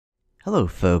Hello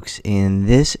folks, in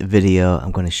this video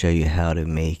I'm going to show you how to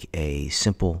make a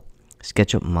simple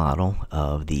SketchUp model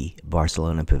of the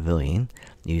Barcelona Pavilion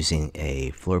using a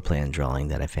floor plan drawing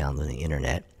that I found on the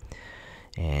internet.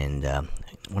 And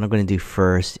what I'm going to do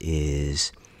first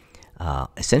is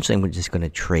essentially I'm just going to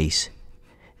trace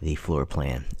the floor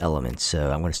plan elements.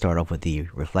 So I'm going to start off with the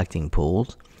reflecting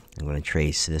pools. I'm going to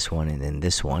trace this one and then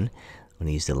this one. I'm going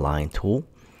to use the line tool.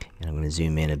 And I'm going to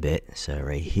zoom in a bit. So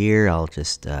right here, I'll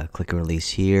just click and release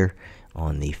here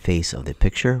on the face of the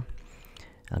picture.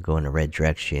 I'll go in the red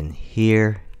direction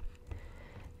here,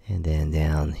 and then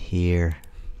down here,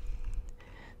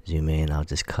 zoom in. I'll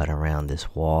just cut around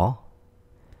this wall,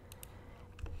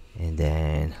 and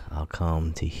then I'll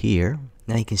come to here.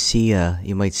 Now you can see,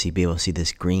 you might be able to see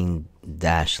this green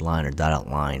dashed line or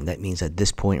dotted line. That means that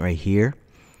this point right here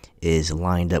is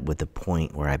lined up with the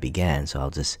point where I began. So I'll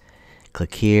just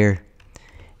click here,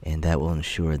 and that will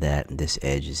ensure that this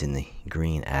edge is in the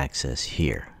green axis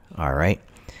here. Alright,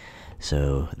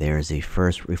 so there's the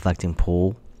first reflecting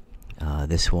pool.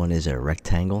 This one is a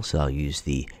rectangle, so I'll use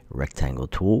the rectangle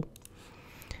tool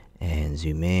and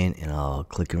zoom in, and I'll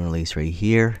click and release right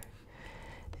here,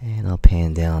 and I'll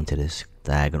pan down to this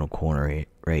diagonal corner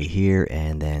right here,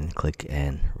 and then click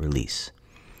and release.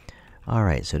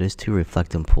 Alright, so those two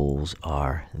reflecting pools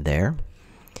are there.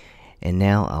 And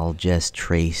now I'll just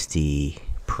trace the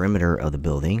perimeter of the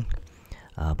building.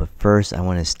 But first I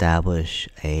want to establish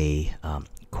a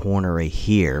corner right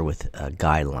here with a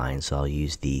guideline. So I'll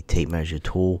use the tape measure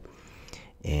tool,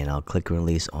 and I'll click and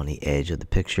release on the edge of the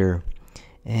picture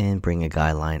and bring a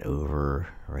guideline over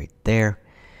right there.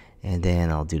 And then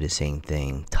I'll do the same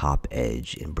thing, top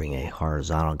edge, and bring a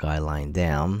horizontal guideline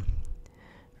down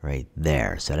right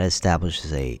there. So that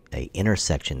establishes a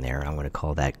intersection there. I'm going to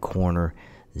call that corner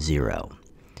 0.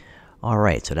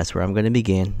 Alright, so that's where I'm going to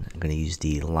begin. I'm going to use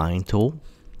the line tool,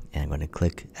 and I'm going to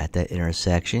click at that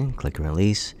intersection, click and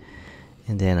release,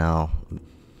 and then I'll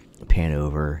pan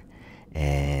over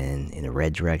and in the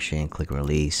red direction, click and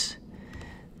release.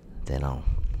 Then I'll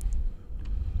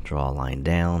draw a line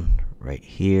down right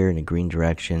here in the green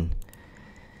direction,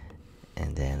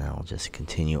 and then I'll just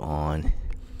continue on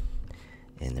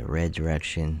in the red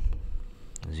direction,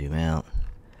 zoom out,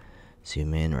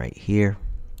 zoom in right here,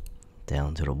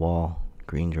 down to the wall,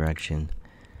 green direction,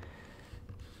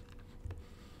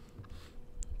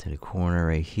 to the corner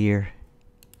right here.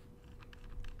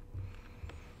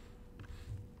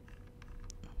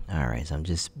 Alright, so I'm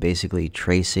just basically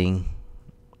tracing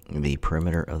the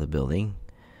perimeter of the building.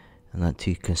 I'm not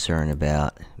too concerned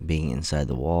about being inside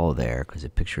the wall there because the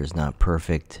picture is not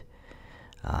perfect.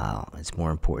 It's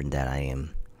more important that I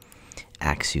am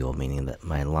axial, meaning that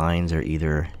my lines are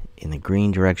either in the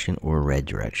green direction or red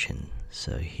direction.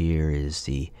 So here is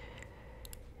the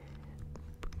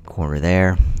corner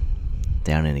there,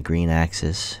 down in the green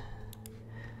axis.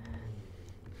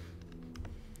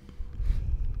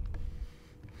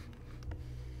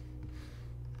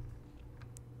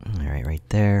 Alright, right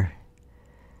there,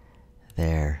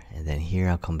 there, and then here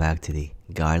I'll come back to the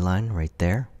guideline right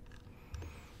there.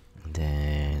 And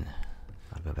then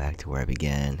I'll go back to where I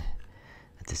began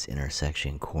at this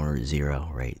intersection, corner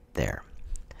 0 right there.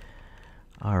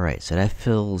 Alright, so that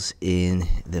fills in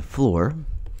the floor.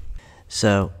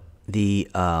 So the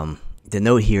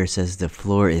note here says the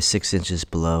floor is 6 inches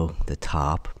below the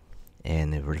top,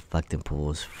 and the reflecting pool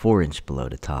is 4 inches below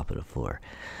the top of the floor.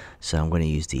 So I'm going to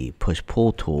use the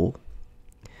push-pull tool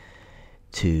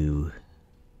to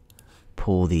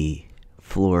pull the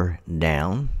floor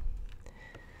down.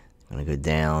 I'm going to go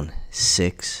down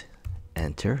 6,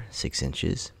 enter, 6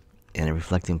 inches, and the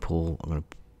reflecting pool, I'm going to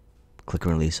click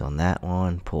and release on that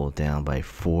one, pull it down by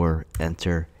 4,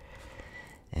 enter,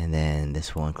 and then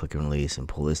this one, click and release and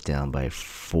pull this down by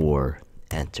 4,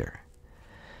 enter.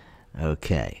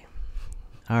 Okay,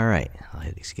 alright, I'll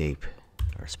hit escape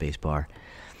or space bar,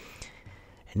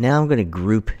 and now I'm going to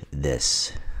group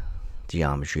this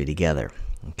geometry together.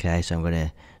 Okay, so I'm going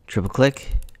to triple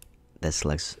click, that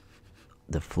selects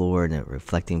the floor and the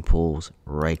reflecting pools,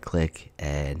 right click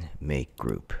and make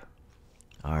group.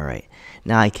 Alright,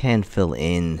 now I can fill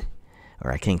in,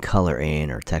 or I can color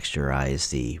in or texturize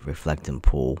the reflecting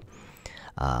pool.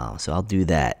 So I'll do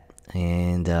that.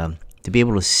 And to be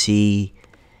able to see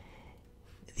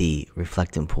the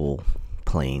reflecting pool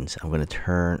planes, I'm going to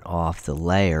turn off the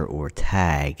layer or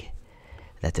tag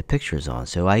that the picture is on.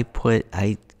 So I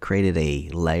created a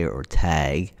layer or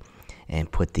tag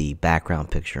and put the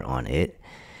background picture on it,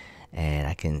 and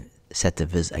I can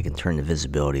turn the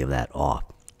visibility of that off.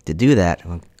 To do that,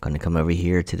 I'm going to come over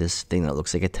here to this thing that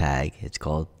looks like a tag. It's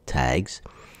called tags.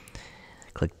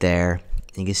 Click there,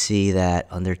 You can see that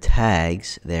under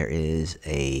tags there is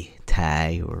a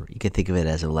tag, or you can think of it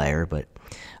as a layer, but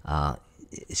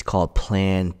it's called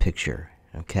plan picture.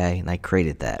 Okay, and I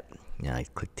created that. I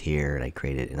clicked here and I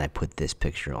created, and I put this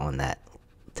picture on that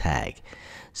tag.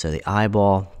 So the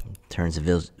eyeball turns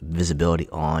the visibility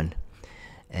on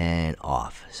and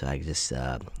off. So I just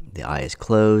the eye is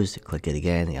closed, click it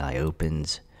again, the eye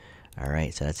opens.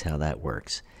 Alright, so that's how that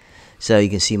works. So you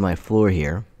can see my floor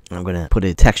here. I'm going to put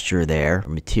a texture there,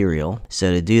 material.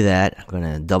 So to do that, I'm going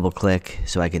to double click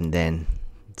so I can then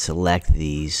select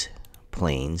these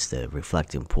planes, the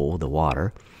reflecting pool, the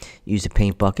water. Use the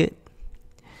paint bucket,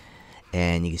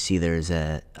 and you can see there's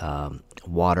a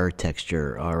water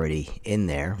texture already in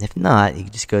there. If not, you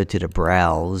can just go to the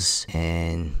browse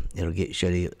and it'll show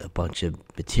you a bunch of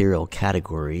material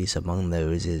categories. Among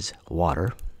those is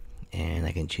water, and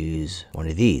I can choose one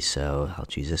of these. So I'll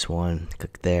choose this one,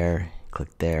 click there,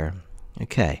 click there.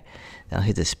 Okay, now I'll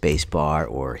hit the space bar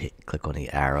or click on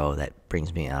the arrow that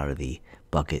brings me out of the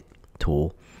bucket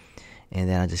tool, and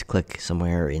then I'll just click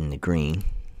somewhere in the green.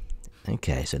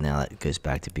 Okay, so now it goes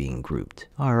back to being grouped.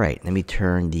 Alright, let me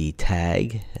turn the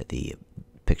tag, the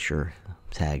picture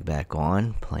tag back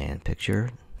on, plan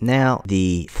picture. Now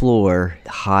the floor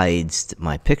hides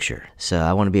my picture, so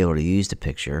I want to be able to use the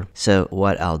picture. So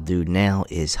what I'll do now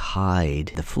is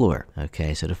hide the floor.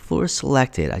 Okay, so the floor is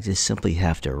selected. I just simply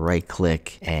have to right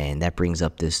click, and that brings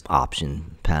up this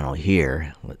option panel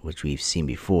here, which we've seen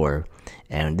before.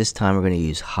 And this time we're going to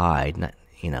use hide. Not,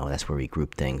 that's where we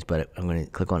group things, but I'm going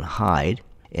to click on hide,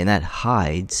 and that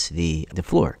hides the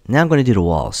floor. Now I'm going to do the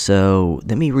walls. So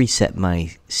let me reset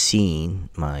my scene,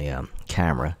 my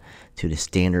camera, to the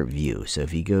standard view. So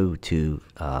if you go to,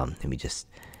 let me just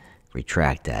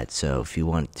retract that. So if you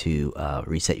want to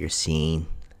reset your scene,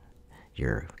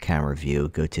 your camera view,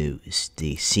 go to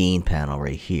the scene panel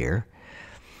right here,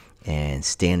 and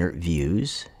standard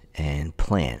views, and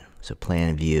plan. So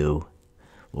plan view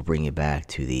will bring you back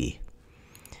to the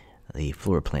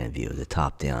floor plan view, the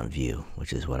top down view,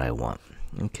 which is what I want.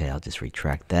 Okay, I'll just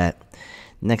retract that.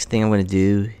 Next thing I'm going to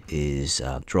do is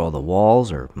draw the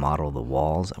walls, or model the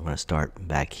walls. I'm going to start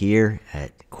back here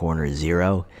at corner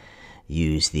 0,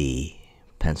 use the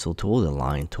pencil tool, the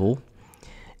line tool,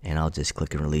 and I'll just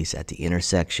click and release at the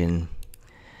intersection.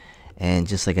 And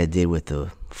just like I did with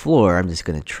the floor, I'm just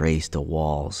going to trace the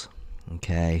walls.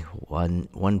 Okay,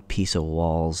 one piece of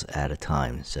walls at a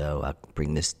time. So I'll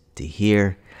bring this to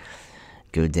here,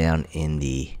 go down in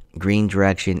the green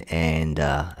direction, and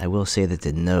I will say that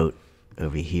the note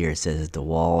over here says that the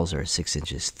walls are 6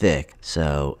 inches thick.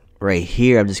 So right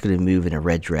here I'm just going to move in a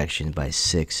red direction by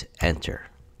 6, enter.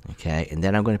 Okay, and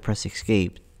then I'm going to press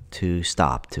escape to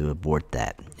stop, to abort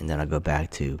that, and then I'll go back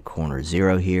to corner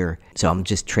 0 here. So I'm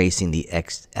just tracing the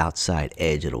outside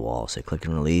edge of the wall. So click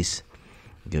and release,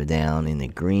 go down in the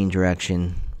green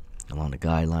direction along the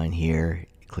guideline here,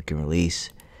 click and release,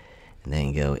 and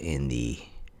then go in the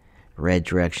red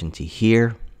direction to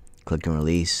here, click and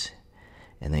release,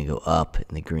 and then go up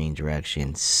in the green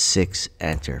direction, 6,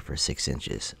 enter for 6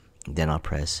 inches. Then I'll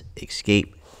press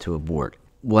escape to abort.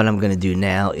 What I'm going to do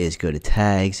now is go to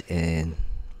tags and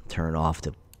turn off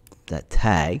that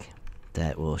tag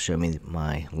that will show me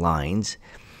my lines,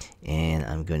 and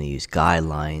I'm going to use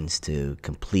guidelines to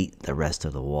complete the rest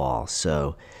of the wall.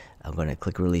 So I'm going to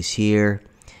click release here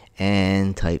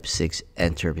and type 6,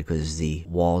 enter, because the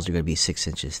walls are going to be 6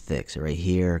 inches thick. So right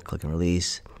here, click and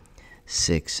release,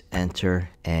 6, enter,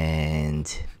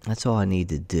 and that's all I need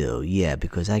to do. Yeah,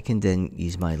 because I can then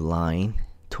use my line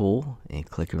tool and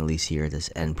click and release here at this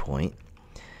endpoint.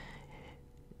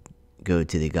 Go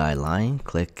to the guideline,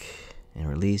 click and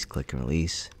release, click and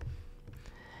release,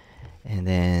 and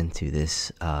then to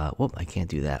this, whoop, I can't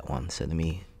do that one. So let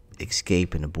me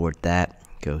escape and abort that.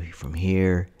 Go from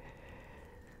here,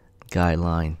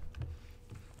 guideline,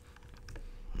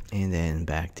 and then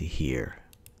back to here.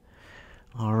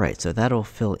 Alright, so that'll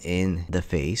fill in the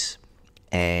face,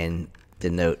 and the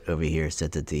note over here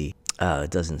said that the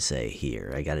it doesn't say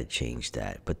here, I gotta change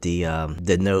that, but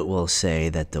the note will say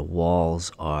that the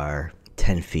walls are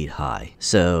 10 feet high.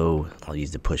 So I'll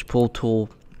use the push pull tool,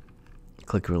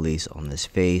 click release on this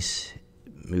face,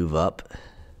 move up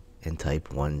and type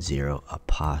 10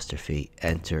 apostrophe,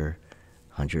 enter,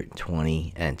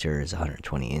 120, enter is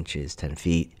 120 inches, 10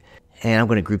 feet. And I'm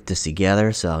going to group this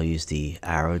together, so I'll use the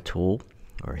arrow tool,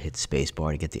 or hit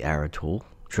spacebar to get the arrow tool.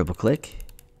 Triple click,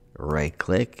 right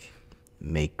click,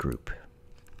 make group.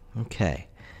 Okay.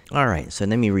 Alright, so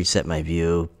let me reset my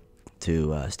view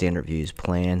to standard views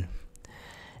plan,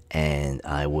 and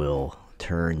I will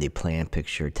turn the plan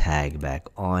picture tag back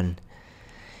on,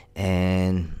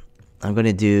 and I'm going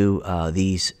to do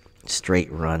these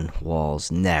straight run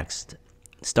walls next,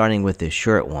 starting with this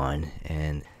short one.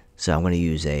 And so I'm going to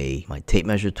use my tape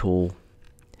measure tool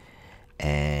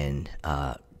and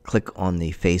click on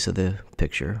the face of the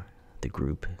picture, the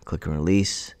group, click and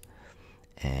release,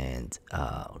 and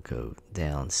I'll go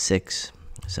down 6.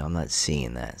 So I'm not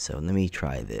seeing that. So let me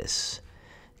try this.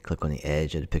 Click on the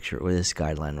edge of the picture or this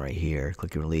guideline right here,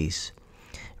 click and release,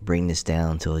 bring this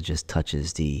down until it just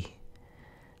touches the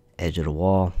edge of the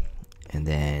wall, and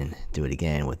then do it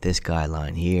again with this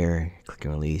guideline here, click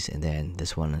and release, and then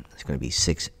this one is going to be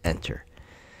 6, enter.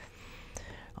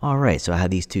 Alright, so I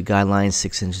have these two guidelines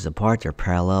 6 inches apart, they're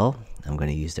parallel. I'm going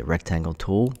to use the rectangle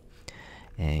tool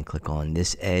and click on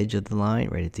this edge of the line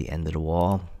right at the end of the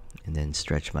wall, and then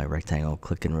stretch my rectangle,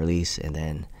 click and release, and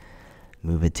then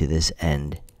move it to this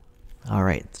end.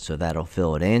 Alright, so that'll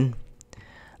fill it in.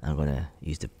 I'm going to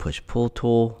use the push-pull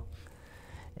tool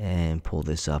and pull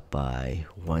this up by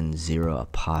 10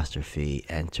 apostrophe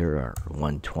enter, or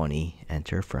 120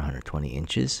 enter for 120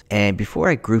 inches. And before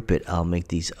I group it, I'll make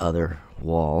these other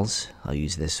walls. I'll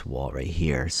use this wall right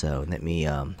here. So let me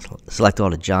select all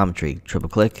the geometry, triple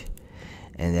click,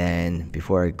 and then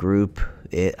before I group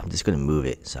it, I'm just going to move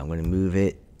it. So I'm going to move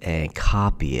it and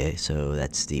copy it. So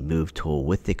that's the move tool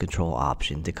with the control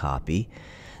option to copy.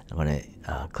 I'm going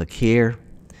to click here,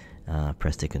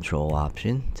 press the control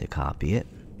option to copy it,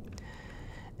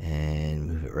 and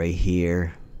move it right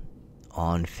here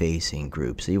on facing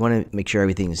group. So you want to make sure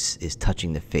everything is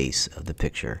touching the face of the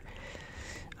picture.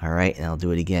 Alright, and I'll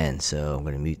do it again. So I'm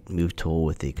going to move tool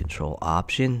with the control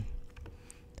option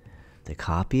to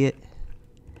copy it,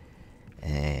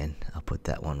 and I'll put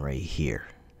that one right here.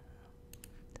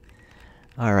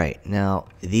 Alright, now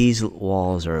these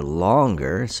walls are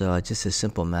longer, so it's just a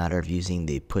simple matter of using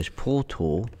the push-pull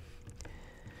tool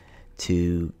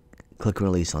to click and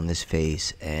release on this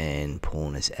face and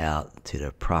pulling this out to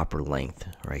the proper length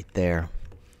right there.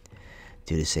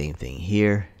 Do the same thing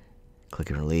here, click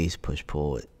and release,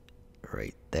 push-pull it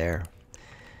right there.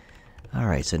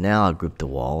 Alright, so now I'll group the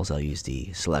walls. I'll use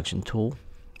the selection tool,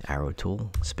 arrow tool,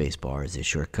 space bar is a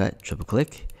shortcut, triple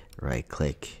click, right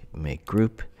click, make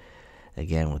group.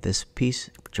 Again with this piece,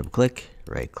 triple click,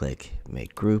 right click,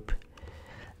 make group,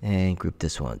 and group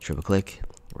this one, triple click,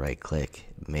 right click,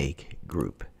 make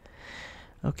group.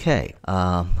 Okay,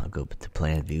 I'll go to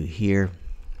plan view here.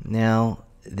 Now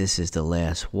this is the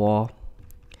last wall,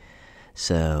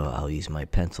 so I'll use my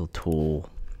pencil tool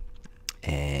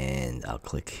and I'll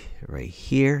click right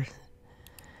here,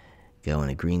 go in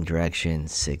a green direction,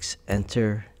 6,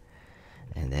 enter,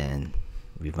 and then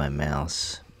move my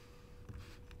mouse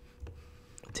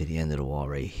to the end of the wall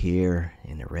right here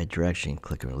in the red direction,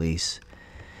 click and release,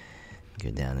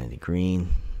 go down into green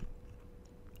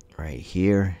right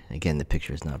here. Again, the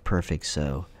picture is not perfect,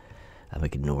 so I'm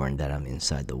ignoring that I'm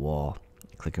inside the wall.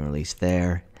 Click and release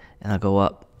there, and I'll go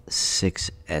up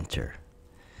 6, enter.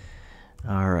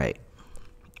 Alright,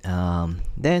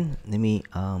 then let me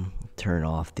turn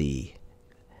off the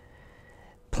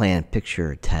plan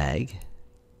picture tag,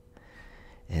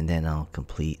 and then I'll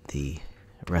complete the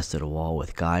rest of the wall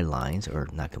with guidelines, or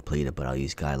not complete it, but I'll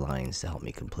use guidelines to help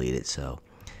me complete it. So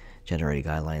generate a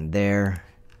guideline there,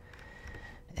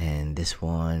 and this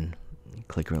one,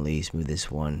 click and release, move this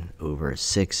one over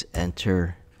 6,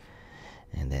 enter,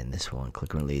 and then this one,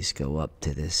 click and release, go up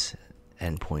to this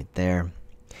endpoint there.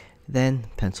 Then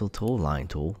pencil tool, line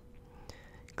tool,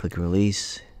 click and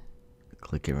release,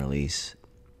 click and release,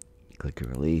 click and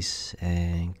release,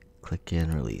 and click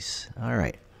and release.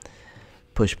 Alright,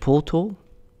 push pull tool,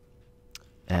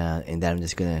 and then I'm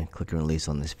just going to click and release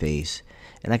on this face,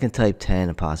 and I can type 10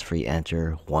 apostrophe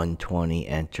enter, 120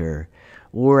 enter,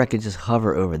 or I can just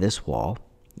hover over this wall.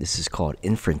 This is called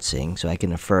inferencing, so I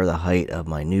can infer the height of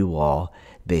my new wall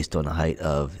based on the height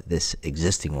of this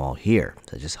existing wall here.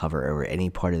 So just hover over any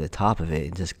part of the top of it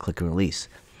and just click and release,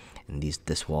 and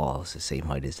this wall is the same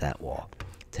height as that wall,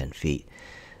 10 feet.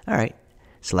 Alright,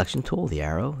 selection tool, the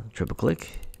arrow, triple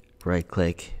click, right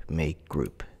click, make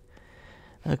group.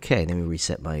 Okay, let me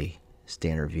reset my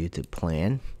standard view to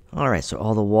plan. Alright, so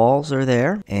all the walls are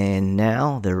there, and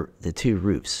now the two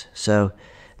roofs. So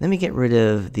let me get rid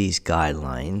of these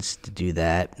guidelines. To do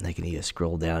that, I can either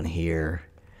scroll down here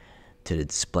to the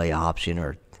display option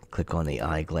or click on the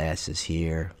eyeglasses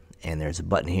here, and there's a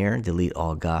button here, delete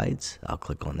all guides. I'll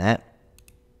click on that.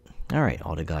 Alright,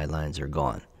 all the guidelines are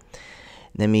gone.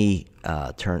 Let me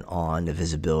turn on the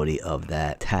visibility of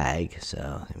that tag.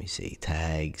 So let me see,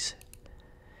 tags.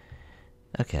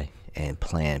 Okay, and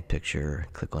plan picture,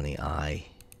 click on the eye.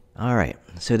 Alright,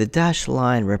 so the dashed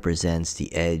line represents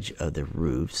the edge of the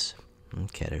roofs.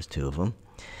 Okay, there's two of them.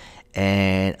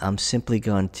 And I'm simply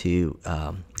going to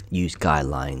use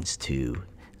guidelines to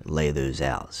lay those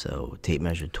out. So tape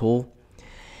measure tool.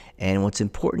 And what's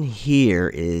important here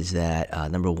is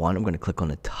that number one, I'm going to click on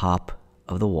the top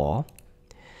of the wall,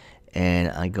 and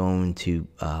I'm going to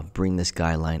bring this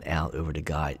guideline out over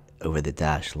the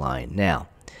dashed line. Now,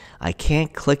 I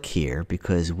can't click here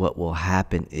because what will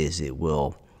happen is it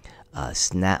will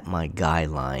snap my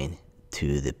guideline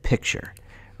to the picture,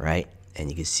 right? And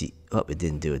you can see, oh, it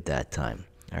didn't do it that time.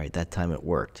 All right, that time it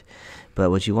worked. But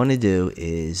what you want to do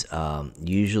is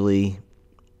usually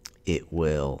it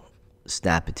will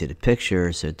snap it to the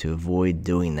picture. So to avoid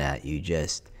doing that, you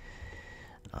just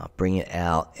bring it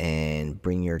out and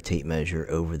bring your tape measure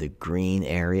over the green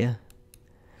area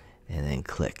and then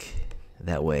click.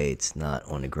 That way it's not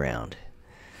on the ground.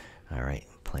 All right,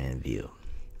 plan view.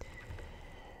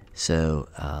 So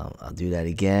I'll do that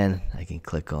again. I can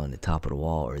click on the top of the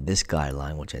wall or this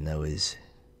guideline, which I know is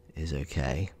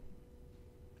okay.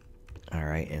 All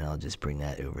right, and I'll just bring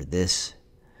that over this.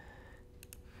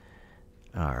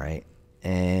 All right,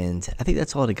 and I think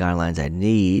that's all the guidelines I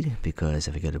need, because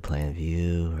if I go to plan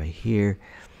view right here,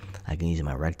 I can use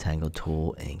my rectangle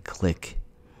tool and click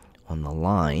on the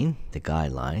line, the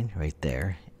guideline right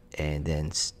there, and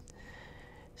then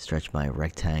stretch my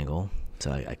rectangle.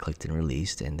 So I clicked and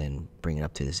released, and then bring it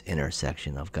up to this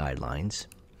intersection of guidelines.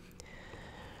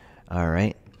 All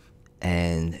right,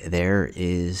 and there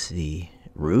is the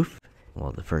roof.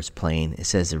 Well, the first plane, it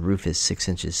says the roof is 6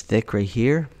 inches thick right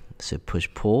here. So push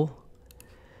pull,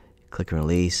 click and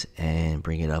release, and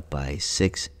bring it up by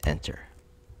 6, enter.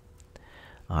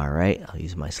 All right, I'll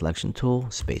use my selection tool,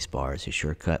 space bar is a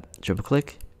shortcut. Triple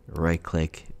click, right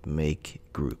click, make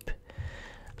group.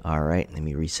 All right, let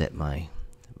me reset my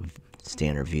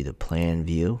standard view to plan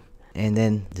view. And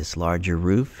then this larger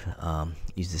roof,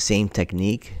 use the same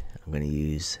technique. I'm going to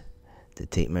use the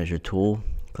tape measure tool,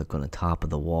 click on the top of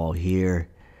the wall here,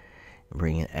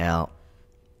 bring it out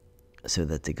so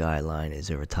that the guideline is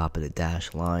over top of the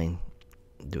dash line.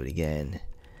 Do it again,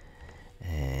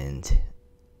 and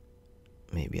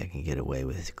maybe I can get away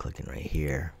with clicking right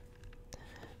here.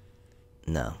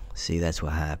 No, see, that's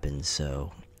what happens.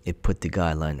 So it put the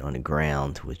guideline on the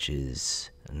ground, which is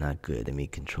not good. Let me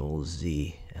Control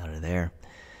Z out of there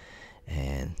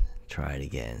and try it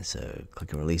again. So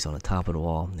click and release on the top of the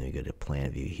wall. Then we go to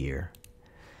plan view here.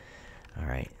 All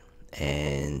right,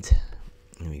 and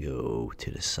let me go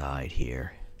to the side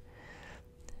here.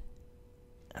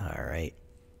 All right.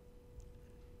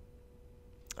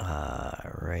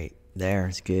 Right there,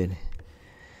 it's good.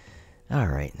 All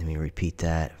right, let me repeat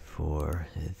that for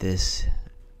this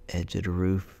edge of the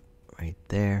roof right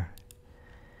there.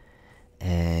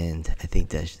 And I think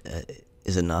that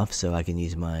is enough, so I can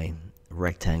use my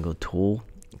rectangle tool,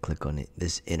 click on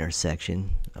this intersection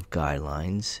of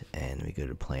guidelines, and we go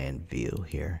to plan view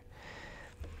here.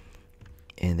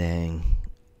 And then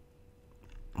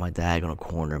my diagonal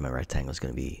corner of my rectangle is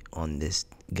going to be on this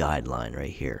guideline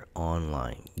right here, on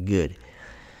line. Good.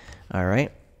 All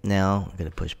right, now I'm going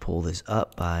to push pull this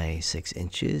up by 6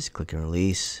 inches, click and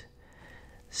release,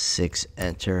 6,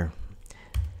 enter,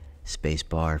 space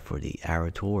bar for the arrow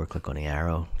tool, or click on the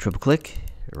arrow, triple click,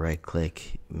 right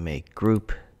click, make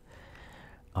group.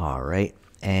 All right,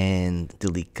 and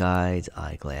delete guides,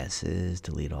 eyeglasses,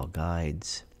 delete all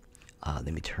guides.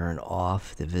 Let me turn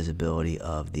off the visibility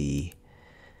of the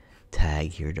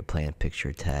tag here, the plan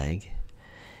picture tag,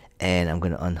 and I'm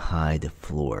going to unhide the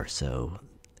floor. So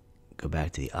go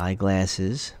back to the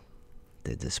eyeglasses,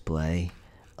 the display,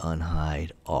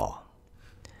 unhide all.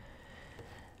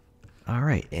 All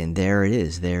right, and there it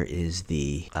is. There is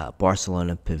the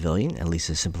Barcelona Pavilion, at least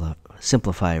a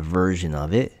simplified version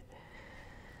of it.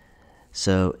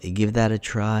 So give that a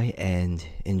try and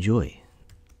enjoy.